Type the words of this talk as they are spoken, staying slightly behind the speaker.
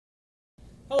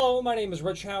Hello, my name is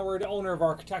Rich Howard, owner of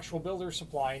Architectural Builder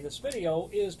Supply, and this video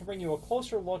is to bring you a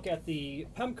closer look at the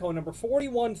Pemko number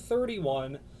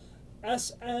 4131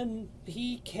 SNPKL.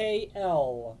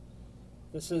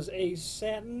 This is a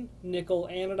satin nickel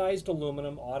anodized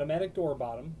aluminum automatic door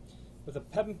bottom with a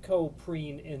Pemko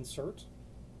Prene Insert.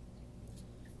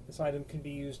 This item can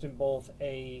be used in both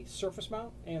a surface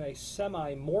mount and a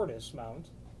semi-mortise mount.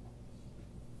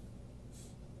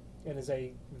 It is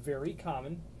a very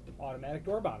common automatic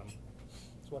door bottom.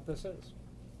 That's what this is.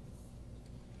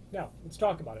 Now, let's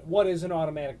talk about it. What is an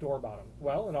automatic door bottom?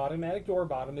 Well, an automatic door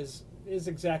bottom is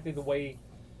exactly the way,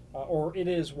 or it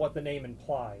is what the name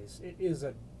implies. It is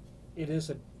an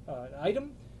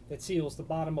item that seals the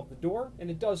bottom of the door, and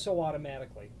it does so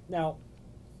automatically. Now,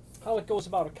 how it goes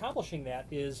about accomplishing that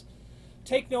is,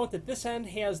 take note that this end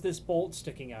has this bolt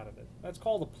sticking out of it. That's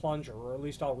called a plunger, or at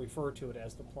least I'll refer to it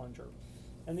as the plunger.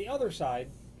 And the other side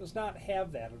does not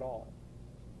have that at all.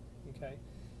 Okay,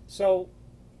 so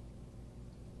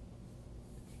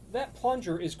that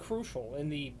plunger is crucial in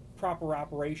the proper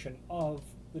operation of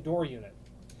the door unit.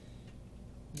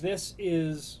 This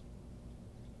is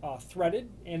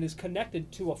threaded and is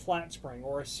connected to a flat spring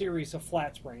or a series of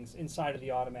flat springs inside of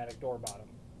the automatic door bottom.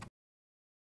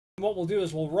 And what we'll do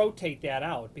is we'll rotate that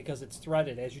out because it's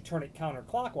threaded. As you turn it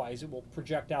counterclockwise, it will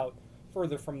project out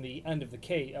further from the end of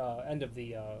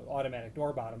the automatic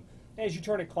door bottom. As you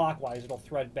turn it clockwise, it'll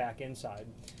thread back inside.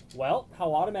 Well,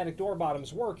 how automatic door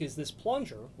bottoms work is this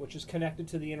plunger, which is connected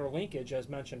to the inner linkage as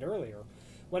mentioned earlier.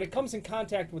 When it comes in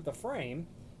contact with the frame,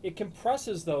 it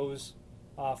compresses those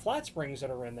flat springs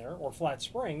that are in there, or flat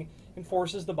spring, and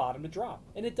forces the bottom to drop.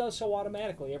 And it does so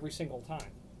automatically every single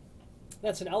time.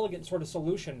 That's an elegant sort of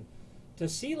solution to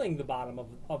sealing the bottom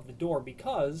of the door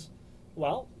because,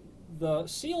 well, the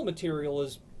seal material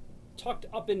is tucked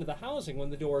up into the housing when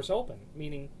the door is open,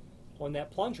 meaning when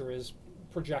that plunger is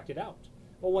projected out.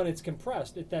 But when it's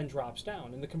compressed, it then drops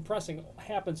down. And the compressing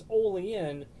happens only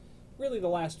in really the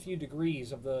last few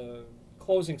degrees of the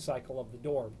closing cycle of the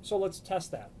door. So let's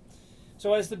test that.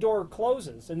 So as the door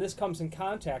closes, and this comes in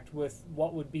contact with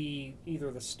what would be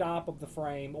either the stop of the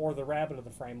frame or the rabbet of the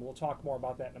frame, we'll talk more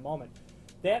about that in a moment,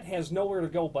 that has nowhere to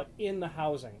go but in the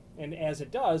housing. And as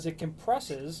it does, it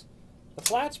compresses the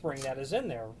flat spring that is in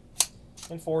there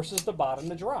and forces the bottom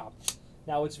to drop.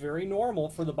 Now, it's very normal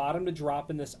for the bottom to drop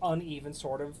in this uneven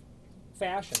sort of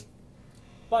fashion.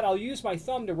 But I'll use my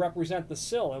thumb to represent the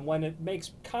sill, and when it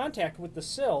makes contact with the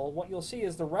sill, what you'll see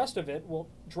is the rest of it will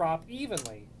drop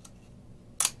evenly.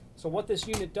 So what this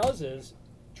unit does is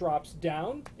drops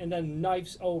down and then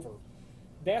knifes over.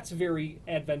 That's very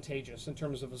advantageous in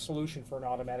terms of a solution for an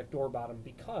automatic door bottom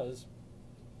because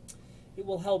it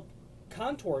will help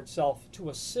contour itself to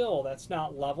a sill that's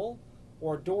not level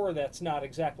or a door that's not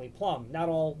exactly plumb.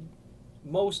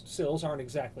 Most sills aren't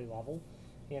exactly level,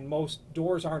 and most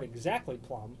doors aren't exactly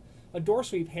plumb. A door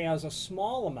sweep has a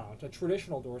small amount, a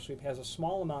traditional door sweep has a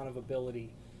small amount of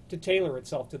ability to tailor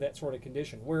itself to that sort of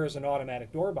condition, whereas an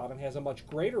automatic door bottom has a much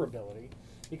greater ability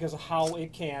because of how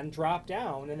it can drop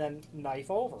down and then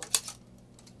knife over.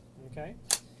 Okay?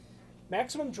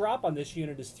 Maximum drop on this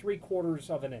unit is 3/4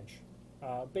 of an inch.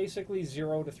 Basically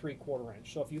 0 to 3/4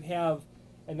 inch. So if you have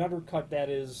an undercut that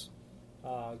is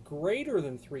greater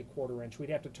than 3/4 inch,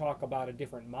 we'd have to talk about a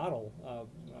different model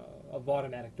of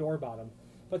automatic door bottom.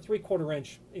 But 3/4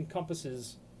 inch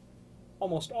encompasses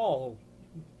almost all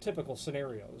typical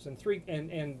scenarios. And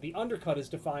the undercut is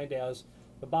defined as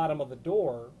the bottom of the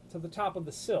door to the top of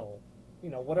the sill. You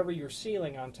know, whatever you're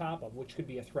sealing on top of, which could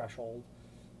be a threshold,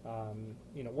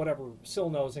 you know, whatever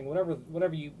sill nosing,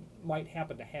 whatever you might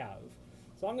happen to have.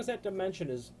 As long as that dimension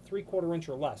is 3/4 inch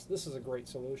or less, this is a great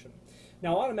solution.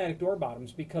 Now, automatic door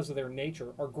bottoms, because of their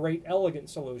nature, are great, elegant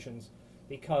solutions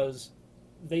because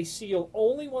they seal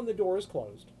only when the door is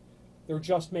closed. They're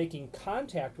just making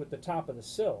contact with the top of the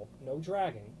sill, no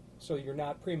dragging, so you're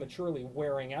not prematurely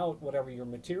wearing out whatever your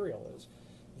material is.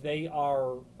 They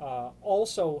are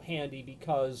also handy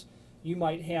because you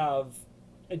might have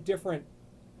a different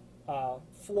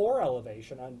floor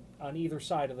elevation on either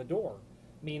side of the door,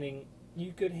 meaning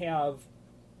you could have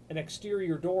an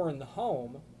exterior door in the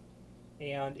home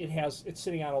and it's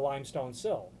sitting on a limestone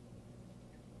sill.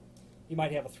 You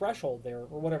might have a threshold there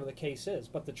or whatever the case is,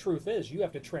 but the truth is you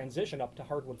have to transition up to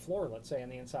hardwood floor, let's say, on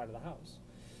the inside of the house.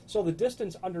 So the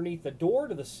distance underneath the door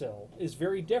to the sill is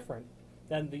very different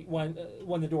than when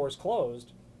the door is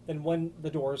closed than when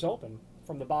the door is open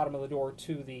from the bottom of the door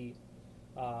to the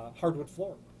hardwood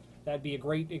floor. That'd be a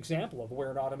great example of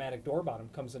where an automatic door bottom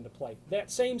comes into play.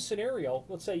 That same scenario,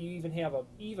 let's say you even have an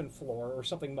even floor or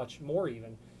something much more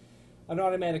even, An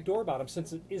automatic door bottom,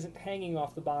 since it isn't hanging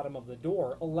off the bottom of the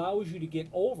door, allows you to get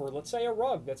over, let's say, a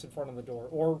rug that's in front of the door,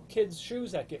 or kids'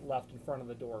 shoes that get left in front of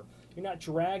the door. You're not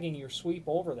dragging your sweep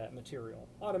over that material.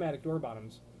 Automatic door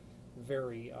bottoms,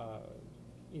 very,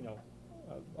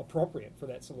 appropriate for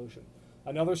that solution.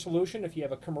 Another solution, if you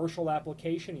have a commercial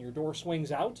application and your door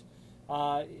swings out,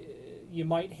 you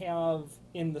might have,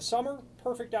 in the summer,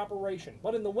 perfect operation.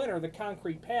 But in the winter, the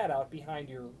concrete pad out behind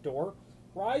your door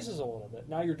rises a little bit.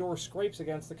 Now your door scrapes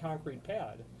against the concrete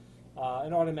pad.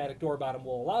 An automatic door bottom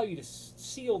will allow you to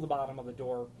seal the bottom of the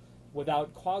door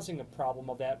without causing a problem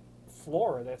of that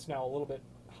floor that's now a little bit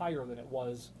higher than it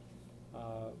was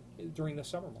during the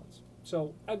summer months.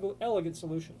 So elegant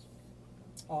solutions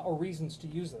or reasons to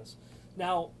use this.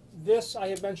 Now this, I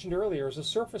had mentioned earlier, is a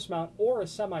surface mount or a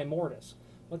semi-mortise.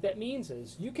 What that means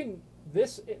is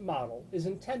this model is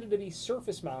intended to be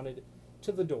surface mounted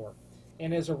to the door,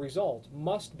 and as a result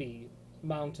must be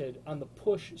mounted on the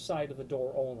push side of the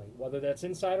door only. Whether that's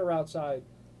inside or outside,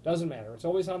 doesn't matter. It's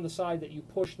always on the side that you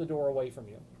push the door away from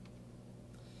you.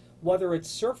 Whether it's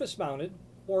surface mounted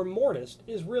or mortised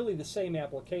is really the same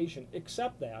application,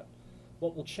 except that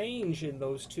what will change in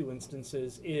those two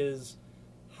instances is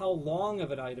how long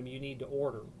of an item you need to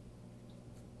order.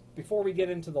 Before we get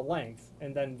into the length,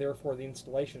 and then therefore the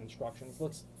installation instructions,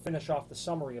 let's finish off the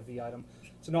summary of the item.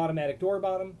 It's an automatic door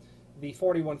bottom. The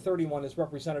 4131 is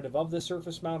representative of the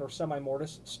surface mount or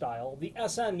semi-mortise style. The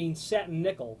SN means satin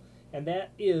nickel, and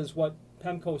that is what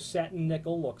Pemko satin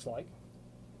nickel looks like.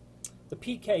 The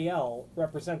PKL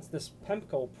represents this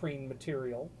Pemko Prene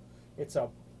material. It's a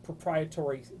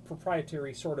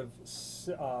proprietary sort of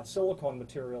silicone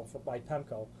material by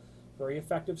Pemko. Very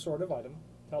effective sort of item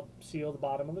to help seal the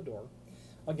bottom of the door.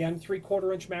 Again,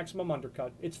 3/4 inch maximum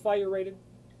undercut. It's fire rated.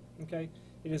 Okay,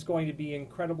 it is going to be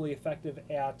incredibly effective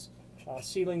at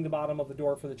sealing the bottom of the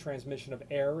door for the transmission of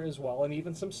air as well, and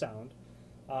even some sound.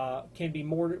 Can be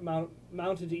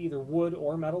mounted to either wood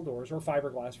or metal doors, or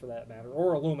fiberglass for that matter,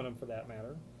 or aluminum for that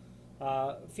matter.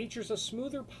 Features a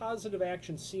smoother positive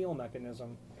action seal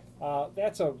mechanism.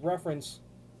 That's a reference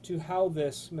to how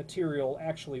this material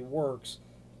actually works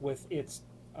with its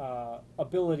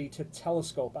ability to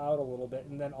telescope out a little bit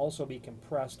and then also be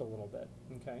compressed a little bit.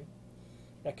 Okay,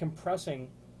 that compressing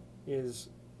is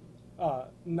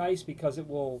nice because it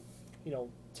will,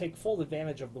 take full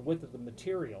advantage of the width of the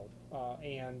material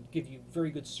and give you very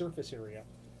good surface area.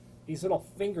 These little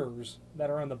fingers that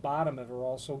are on the bottom of it are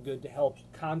also good to help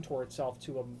contour itself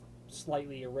to a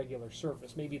slightly irregular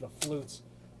surface, maybe the flutes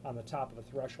on the top of a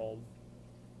threshold.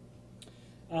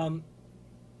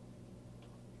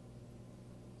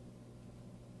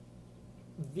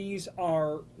 These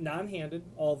are non-handed,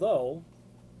 although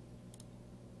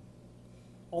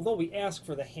we ask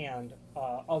for the hand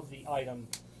of the item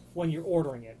when you're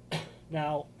ordering it.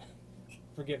 Now,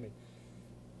 forgive me.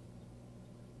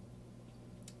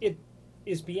 It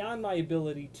is beyond my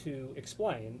ability to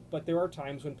explain, but there are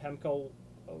times when Pemko,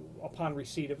 upon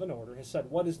receipt of an order, has said,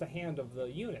 what is the hand of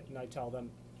the unit? And I tell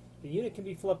them, the unit can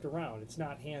be flipped around. It's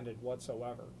not handed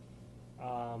whatsoever.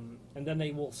 And then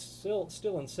they will still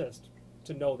insist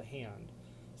to know the hand.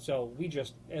 So we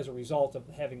just, as a result of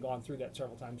having gone through that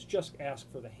several times, just ask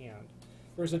for the hand.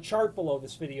 There's a chart below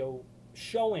this video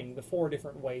showing the 4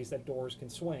 different ways that doors can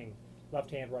swing.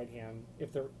 Left hand, right hand,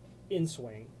 if they're in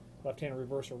swing. Left hand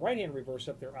reverse or right hand reverse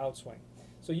if they're out swing.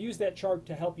 So use that chart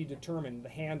to help you determine the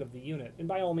hand of the unit. And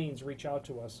by all means, reach out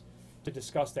to us to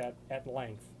discuss that at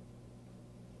length.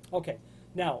 Okay,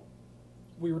 now,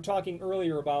 we were talking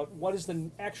earlier about what is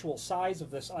the actual size of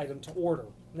this item to order.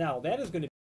 Now, that is going to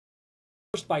be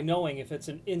first by knowing if it's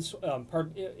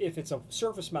if it's a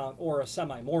surface mount or a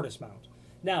semi-mortise mount.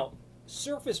 Now,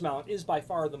 surface mount is by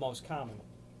far the most common,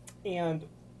 and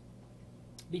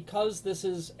because this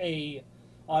is a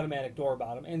automatic door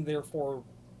bottom and therefore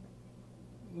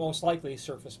most likely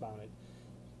surface mounted,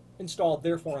 installed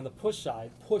therefore on the push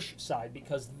side,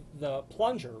 because the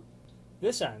plunger,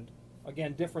 this end,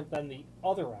 again different than the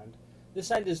other end,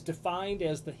 this end is defined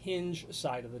as the hinge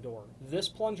side of the door. This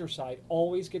plunger side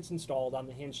always gets installed on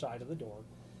the hinge side of the door,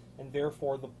 and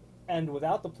therefore the end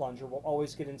without the plunger will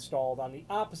always get installed on the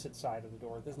opposite side of the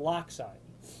door, the lock side.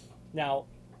 Now,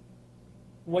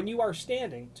 when you are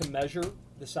standing to measure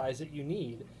the size that you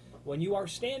need, when you are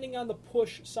standing on the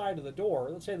push side of the door,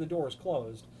 let's say the door is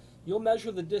closed, you'll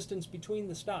measure the distance between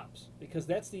the stops, because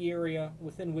that's the area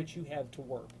within which you have to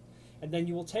work. And then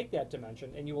you will take that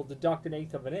dimension and you will deduct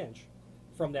 1/8 of an inch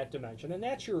from that dimension, and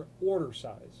that's your order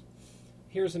size.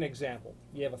 Here's an example.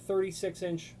 You have a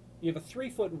 36-inch, you have a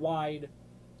 3-foot wide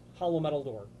hollow metal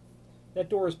door. that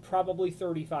door is probably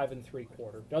 35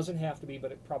 3/4. Doesn't have to be,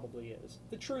 but it probably is.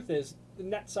 The truth is, the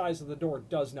net size of the door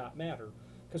does not matter,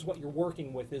 because what you're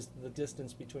working with is the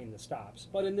distance between the stops.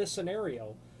 But in this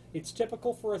scenario, it's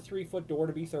typical for a 3-foot door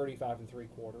to be 35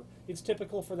 3/4. It's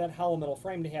typical for that hollow metal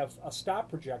frame to have a stop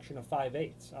projection of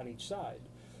 5/8 on each side.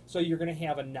 So you're going to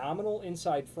have a nominal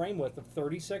inside frame width of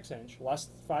 36 inch, less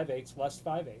 5/8, less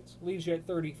 5/8, leaves you at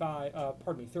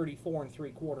 34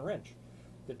 3/4 inch.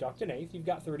 Deduct an eighth, you've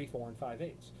got 34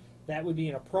 5/8. That would be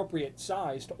an appropriate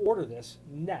size to order this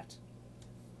net.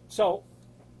 So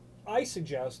I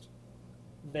suggest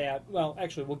that, well,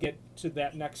 actually, we'll get to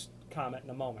that next comment in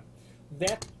a moment.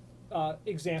 That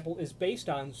example is based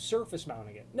on surface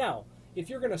mounting it. Now, if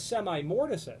you're going to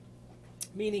semi-mortise it,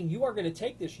 meaning you are going to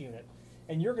take this unit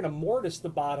and you're going to mortise the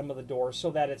bottom of the door so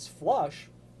that it's flush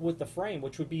with the frame,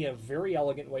 which would be a very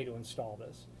elegant way to install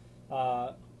this,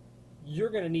 you're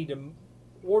going to need to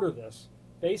order this,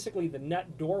 basically the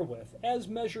net door width, as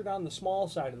measured on the small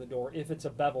side of the door if it's a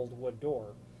beveled wood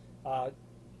door,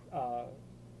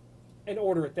 and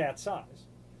order it that size.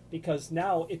 Because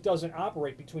now it doesn't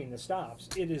operate between the stops.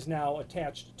 It is now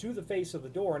attached to the face of the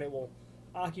door, and it will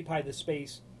occupy the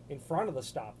space in front of the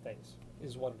stop face,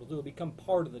 is what it will do. It'll become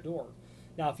part of the door.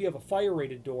 Now, if you have a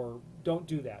fire-rated door, don't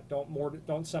do that.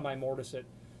 Don't semi-mortise it,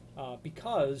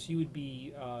 because you would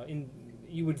be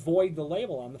you would void the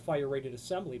label on the fire-rated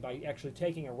assembly by actually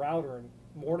taking a router and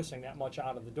mortising that much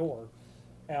out of the door,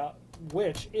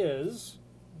 which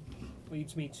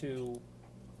leads me to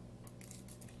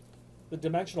the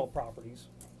dimensional properties.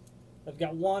 I've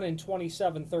got 1 in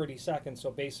 27/32,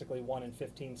 so basically 1 in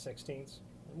 15/16,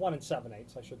 1 in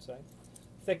 7/8, I should say.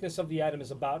 Thickness of the item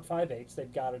is about 5/8.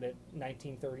 They've got it at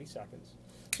 19/32.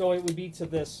 So it would be to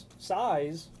this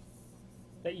size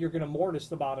that you're going to mortise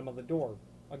the bottom of the door.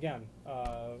 Again,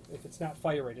 if it's not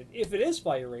fire rated. If it is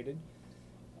fire rated,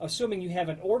 assuming you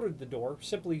haven't ordered the door,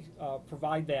 simply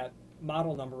provide that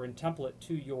model number and template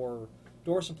to your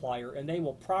door supplier, and they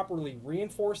will properly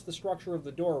reinforce the structure of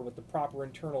the door with the proper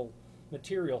internal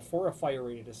material for a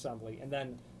fire-rated assembly, and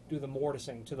then do the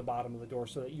mortising to the bottom of the door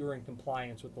so that you're in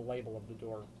compliance with the label of the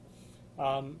door.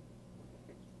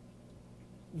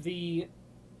 The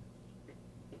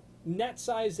net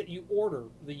size that you order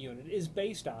the unit is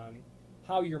based on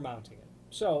how you're mounting it.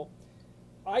 So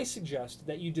I suggest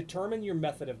that you determine your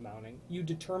method of mounting, you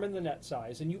determine the net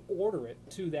size, and you order it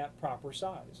to that proper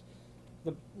size.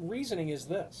 The reasoning is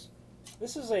this.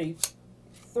 This is a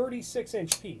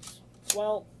 36-inch piece.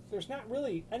 Well, there's not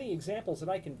really any examples that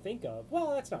I can think of. Well,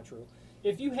 that's not true.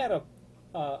 If you had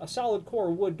a solid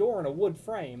core wood door and a wood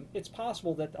frame, it's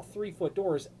possible that a 3-foot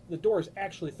door the door is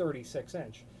actually 36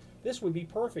 inch. This would be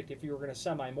perfect if you were going to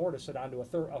semi-mortise it onto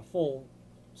a full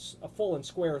and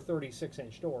square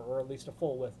 36-inch door, or at least a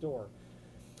full width door.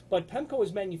 But Pemko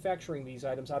is manufacturing these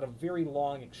items out of very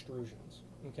long extrusions.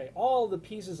 Okay, all the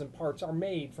pieces and parts are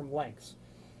made from lengths.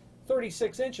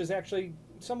 36 inch is actually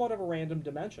somewhat of a random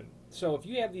dimension. So if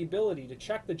you have the ability to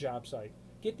check the job site,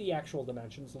 get the actual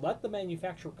dimensions, let the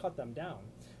manufacturer cut them down.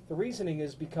 The reasoning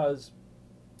is because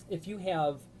if you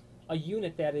have a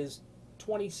unit that is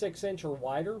 26 inch or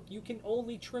wider, you can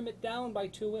only trim it down by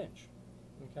 2 inch.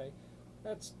 Okay,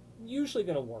 that's usually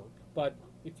going to work. But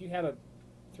if you had a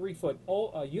 3-foot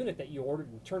unit that you ordered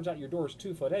and it turns out your door is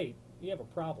 2'8", you have a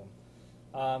problem.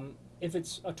 If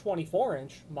it's a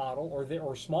 24-inch model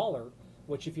or smaller,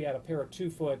 which if you had a pair of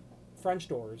 2-foot French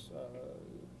doors,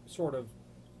 sort of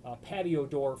patio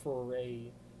door for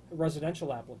a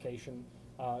residential application,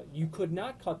 you could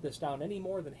not cut this down any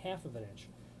more than 1/2 inch.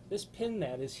 This pin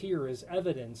that is here is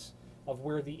evidence of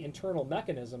where the internal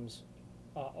mechanisms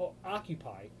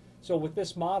occupy. So with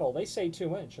this model, they say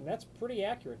 2 inch, and that's pretty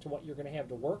accurate to what you're going to have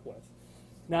to work with.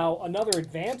 Now, another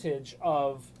advantage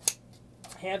of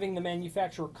having the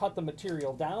manufacturer cut the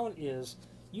material down is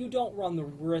you don't run the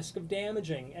risk of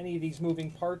damaging any of these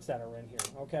moving parts that are in here,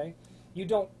 okay? You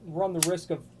don't run the risk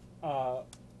of,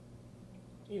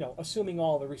 assuming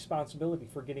all the responsibility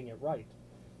for getting it right.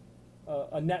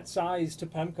 A net size to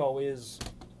Pemko is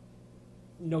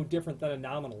no different than a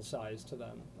nominal size to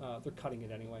them. They're cutting it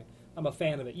anyway. I'm a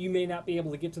fan of it. You may not be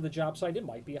able to get to the job site. It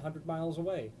might be 100 miles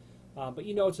away. But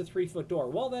you know it's a 3-foot door.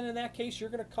 Well, then in that case, you're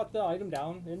going to cut the item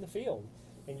down in the field.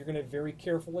 And you're going to very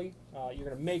carefully, you're going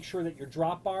to make sure that your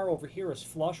drop bar over here is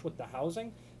flush with the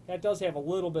housing. That does have a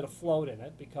little bit of float in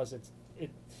it because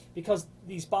because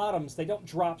these bottoms, they don't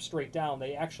drop straight down.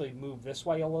 They actually move this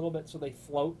way a little bit, so they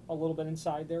float a little bit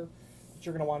inside there. But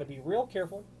you're going to want to be real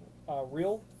careful,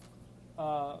 real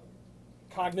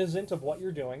cognizant of what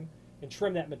you're doing, and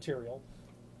trim that material.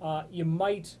 You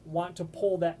might want to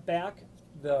pull that back,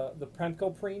 the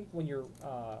Pemko Prene, when you're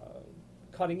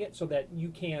undercutting it so that you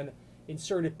can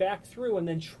insert it back through and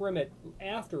then trim it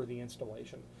after the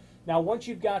installation. Now, once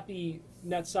you've got the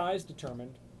net size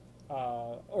determined,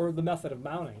 or the method of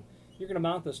mounting, you're going to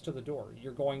mount this to the door.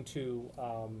 You're going to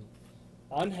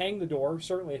unhang the door,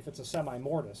 certainly if it's a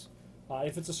semi-mortise.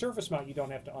 If it's a surface mount, you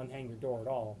don't have to unhang your door at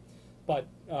all. But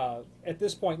at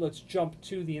this point, let's jump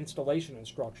to the installation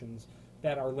instructions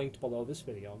that are linked below this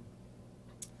video.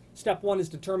 Step 1 is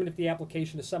determine if the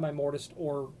application is semi-mortised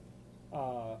or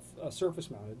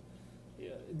surface mounted.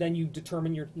 Then you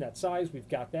determine your net size. We've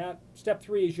got that. Step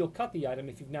 3 is you'll cut the item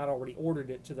if you've not already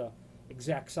ordered it to the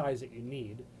exact size that you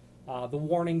need. The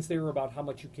warnings there about how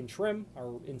much you can trim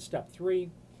are in step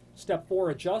 3. Step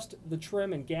 4, adjust the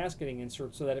trim and gasketing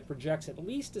insert so that it projects at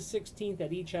least a 1/16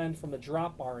 at each end from the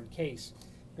drop bar in case.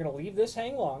 You're going to leave this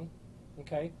hang long,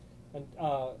 okay, and,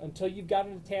 until you've got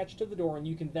it attached to the door, and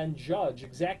you can then judge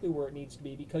exactly where it needs to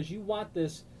be, because you want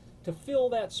this to fill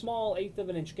that small 1/8 of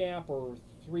an inch gap or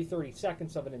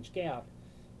 3/32 of an inch gap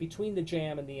between the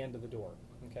jamb and the end of the door.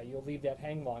 Okay, you'll leave that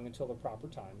hang long until the proper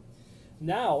time.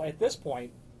 Now, at this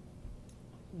point,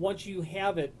 once you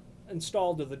have it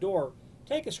installed to the door,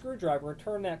 take a screwdriver and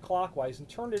turn that clockwise and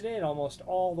turn it in almost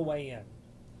all the way in.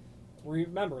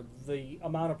 Remember, the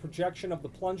amount of projection of the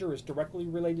plunger is directly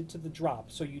related to the drop,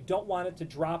 so you don't want it to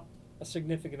drop a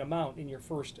significant amount in your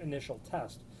first initial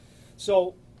test.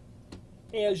 So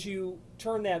as you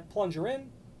turn that plunger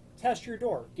in, test your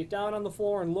door. Get down on the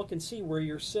floor and look and see where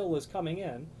your sill is coming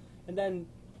in, and then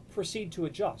proceed to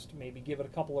adjust. Maybe give it a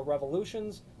couple of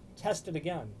revolutions, test it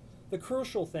again. The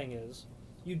crucial thing is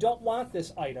you don't want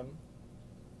this item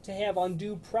to have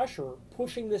undue pressure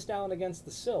pushing this down against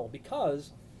the sill,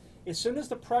 because as soon as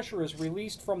the pressure is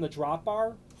released from the drop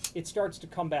bar, it starts to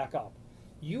come back up.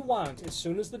 You want, as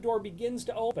soon as the door begins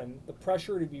to open, the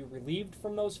pressure to be relieved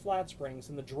from those flat springs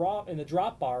and the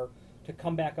drop bar to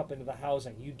come back up into the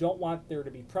housing. You don't want there to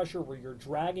be pressure where you're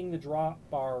dragging the drop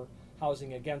bar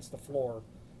housing against the floor.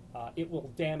 It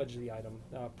will damage the item,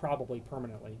 probably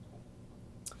permanently.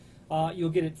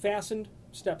 You'll get it fastened.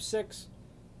 Step 6.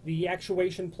 The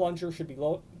actuation plunger should be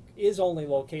is only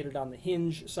located on the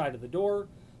hinge side of the door.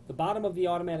 The bottom of the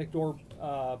automatic door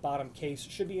bottom case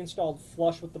should be installed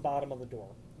flush with the bottom of the door.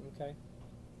 Okay.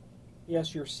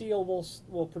 Yes, your seal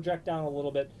will project down a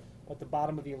little bit, but the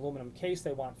bottom of the aluminum case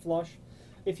they want flush.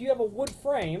 If you have a wood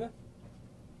frame,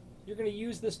 you're going to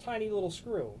use this tiny little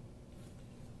screw.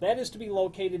 That is to be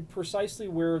located precisely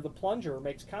where the plunger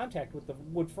makes contact with the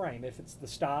wood frame, if it's the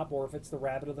stop or if it's the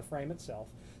rabbet of the frame itself,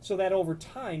 so that over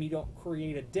time you don't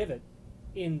create a divot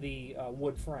in the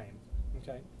wood frame.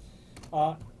 Okay.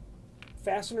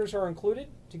 Fasteners are included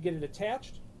to get it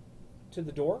attached to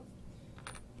the door.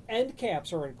 End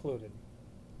caps are included.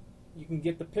 You can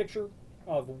get the picture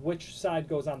of which side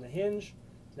goes on the hinge.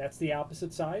 That's the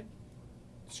opposite side.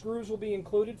 Screws will be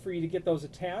included for you to get those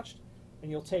attached. And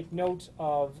you'll take note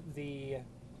of the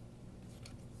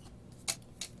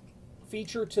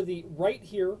feature to the right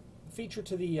here, feature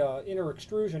to the inner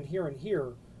extrusion here and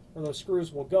here, where those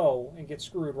screws will go and get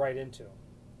screwed right into,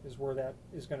 is where that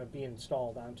is going to be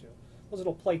installed onto. Those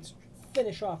little plates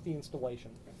finish off the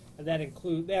installation, and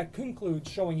that concludes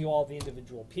showing you all the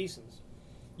individual pieces.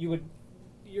 Your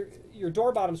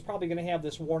door bottom is probably going to have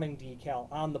this warning decal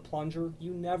on the plunger.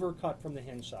 You never cut from the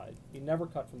hinge side. You never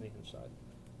cut from the hinge side.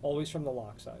 Always from the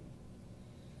lock side.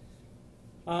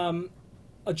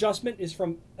 Adjustment is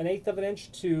from 1/8 of an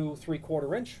inch to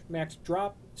 3/4 inch. Max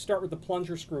drop. Start with the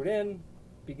plunger screwed in.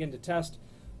 Begin to test.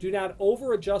 Do not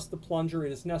over adjust the plunger.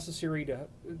 It is necessary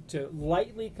to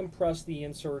lightly compress the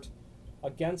insert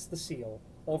against the seal.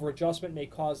 Over adjustment may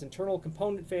cause internal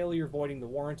component failure, voiding the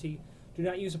warranty. Do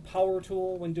not use a power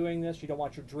tool when doing this. You don't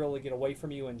want your drill to get away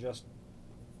from you and just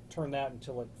turn that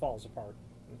until it falls apart.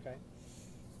 Okay.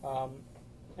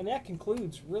 And that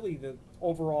concludes really the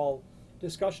overall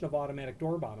discussion of automatic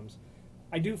door bottoms.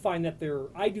 I do feel that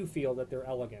they're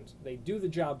elegant. They do the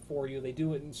job for you. They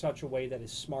do it in such a way that is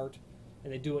smart,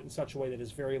 and they do it in such a way that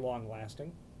is very long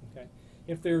lasting. Okay.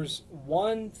 If there's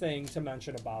one thing to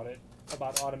mention about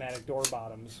automatic door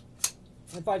bottoms,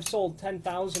 if I've sold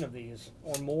 10,000 of these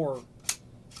or more,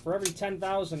 for every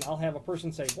 10,000 I'll have a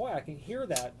person say, boy, I can hear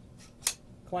that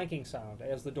clanking sound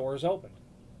as the door is opened.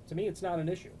 To me, it's not an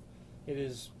issue.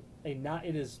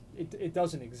 It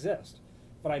doesn't exist,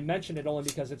 but I mention it only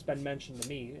because it's been mentioned to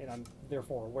me, and I'm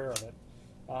therefore aware of it.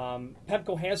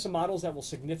 Pemko has some models that will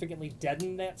significantly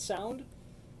deaden that sound,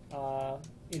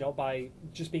 by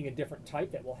just being a different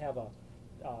type that will have a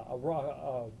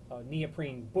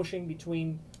neoprene bushing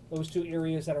between those two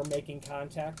areas that are making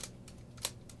contact.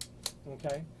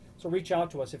 Okay, so reach out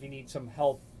to us if you need some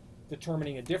help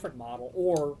determining a different model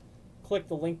or click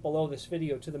the link below this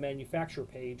video to the manufacturer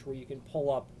page where you can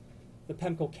pull up the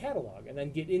Pemko catalog and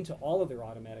then get into all of their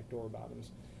automatic door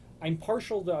bottoms. I'm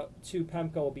partial to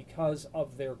Pemko because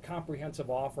of their comprehensive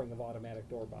offering of automatic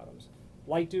door bottoms.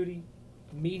 Light duty,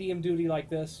 medium duty like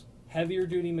this, heavier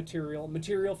duty material,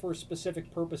 material for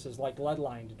specific purposes like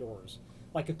lead-lined doors,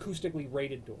 like acoustically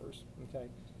rated doors, okay?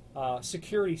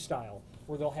 Security style,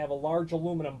 where they'll have a large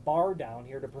aluminum bar down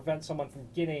here to prevent someone from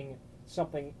getting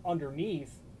something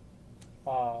underneath,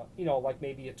 you know, like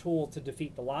maybe a tool to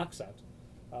defeat the lock set.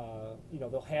 You know,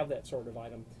 they'll have that sort of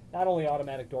item. Not only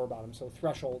automatic door bottoms, so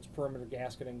thresholds, perimeter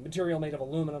gasketing, material made of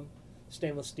aluminum,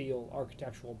 stainless steel,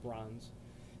 architectural bronze.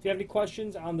 If you have any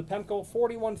questions on the Pemko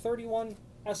 4131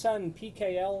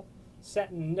 SNPKL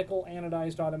Satin nickel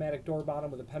anodized automatic door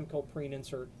bottom with a Pemko Prene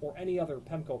Insert or any other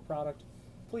Pemko product,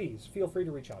 please feel free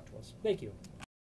to reach out to us. Thank you.